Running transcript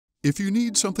If you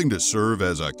need something to serve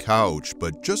as a couch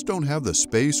but just don't have the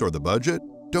space or the budget,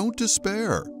 don't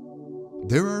despair.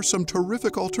 There are some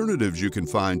terrific alternatives you can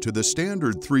find to the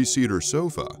standard three-seater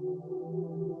sofa.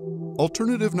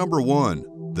 Alternative number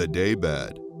 1, the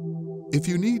Daybed. If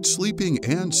you need sleeping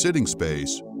and sitting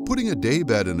space, putting a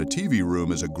daybed in a TV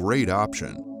room is a great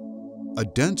option. A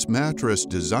dense mattress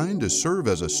designed to serve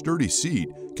as a sturdy seat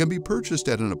can be purchased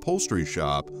at an upholstery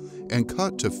shop and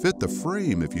cut to fit the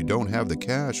frame if you don't have the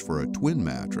cash for a twin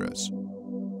mattress.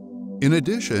 In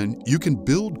addition, you can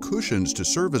build cushions to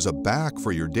serve as a back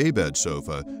for your daybed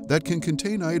sofa that can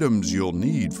contain items you'll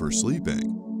need for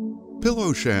sleeping.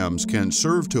 Pillow shams can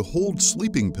serve to hold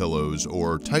sleeping pillows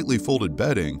or tightly folded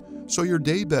bedding, so your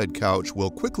daybed couch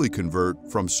will quickly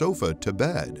convert from sofa to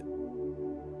bed.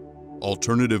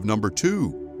 Alternative number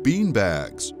 2, bean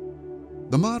bags.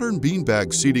 The modern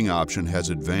beanbag seating option has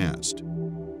advanced.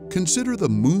 Consider the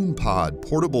MoonPod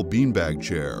portable beanbag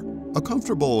chair, a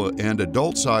comfortable and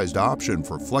adult-sized option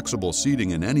for flexible seating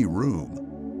in any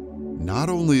room. Not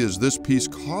only is this piece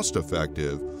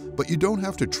cost-effective, but you don't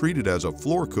have to treat it as a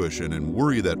floor cushion and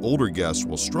worry that older guests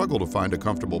will struggle to find a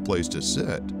comfortable place to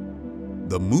sit.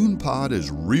 The MoonPod is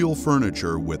real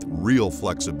furniture with real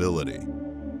flexibility.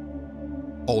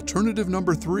 Alternative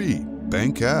number 3,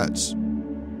 banquettes.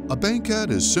 A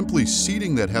banquette is simply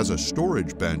seating that has a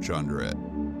storage bench under it.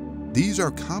 These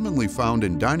are commonly found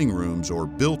in dining rooms or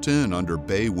built in under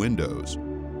bay windows.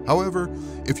 However,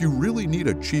 if you really need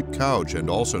a cheap couch and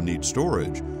also need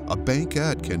storage, a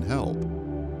banquette can help.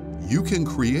 You can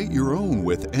create your own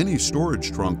with any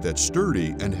storage trunk that's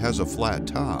sturdy and has a flat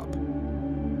top.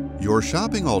 Your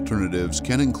shopping alternatives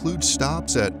can include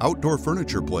stops at outdoor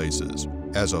furniture places,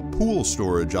 as a pool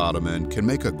storage ottoman can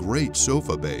make a great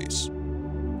sofa base.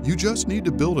 You just need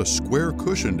to build a square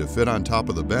cushion to fit on top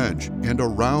of the bench and a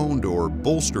round or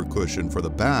bolster cushion for the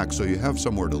back so you have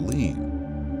somewhere to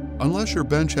lean. Unless your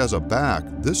bench has a back,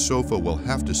 this sofa will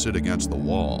have to sit against the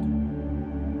wall.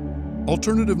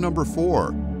 Alternative number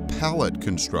 4, pallet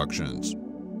constructions.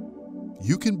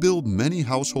 You can build many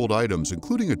household items,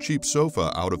 including a cheap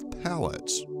sofa, out of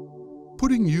pallets.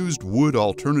 Putting used wood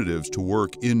alternatives to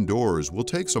work indoors will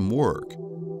take some work.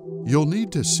 You'll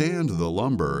need to sand the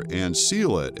lumber and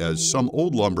seal it, as some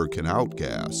old lumber can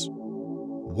outgas.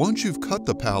 Once you've cut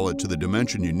the pallet to the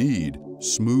dimension you need,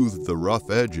 smoothed the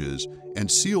rough edges, and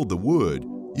sealed the wood,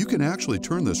 you can actually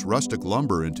turn this rustic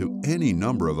lumber into any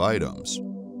number of items.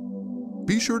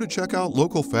 Be sure to check out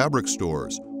local fabric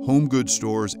stores, home goods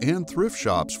stores, and thrift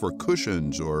shops for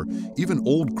cushions or even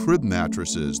old crib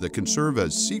mattresses that can serve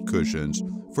as seat cushions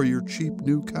for your cheap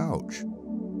new couch.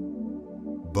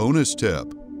 Bonus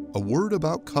tip: a word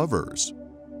about covers.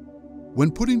 When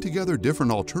putting together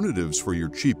different alternatives for your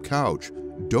cheap couch,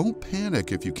 don't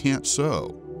panic if you can't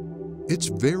sew. It's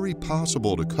very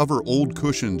possible to cover old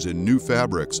cushions in new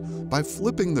fabrics by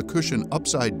flipping the cushion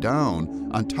upside down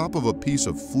on top of a piece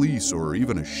of fleece or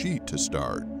even a sheet to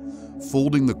start,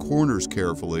 folding the corners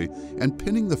carefully and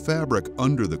pinning the fabric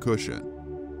under the cushion.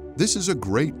 This is a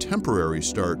great temporary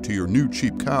start to your new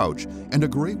cheap couch and a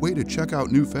great way to check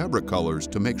out new fabric colors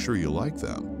to make sure you like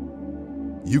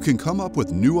them. You can come up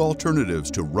with new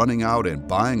alternatives to running out and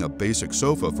buying a basic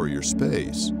sofa for your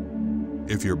space.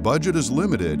 If your budget is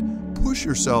limited, push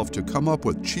yourself to come up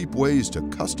with cheap ways to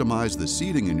customize the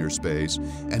seating in your space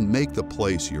and make the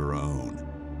place your own.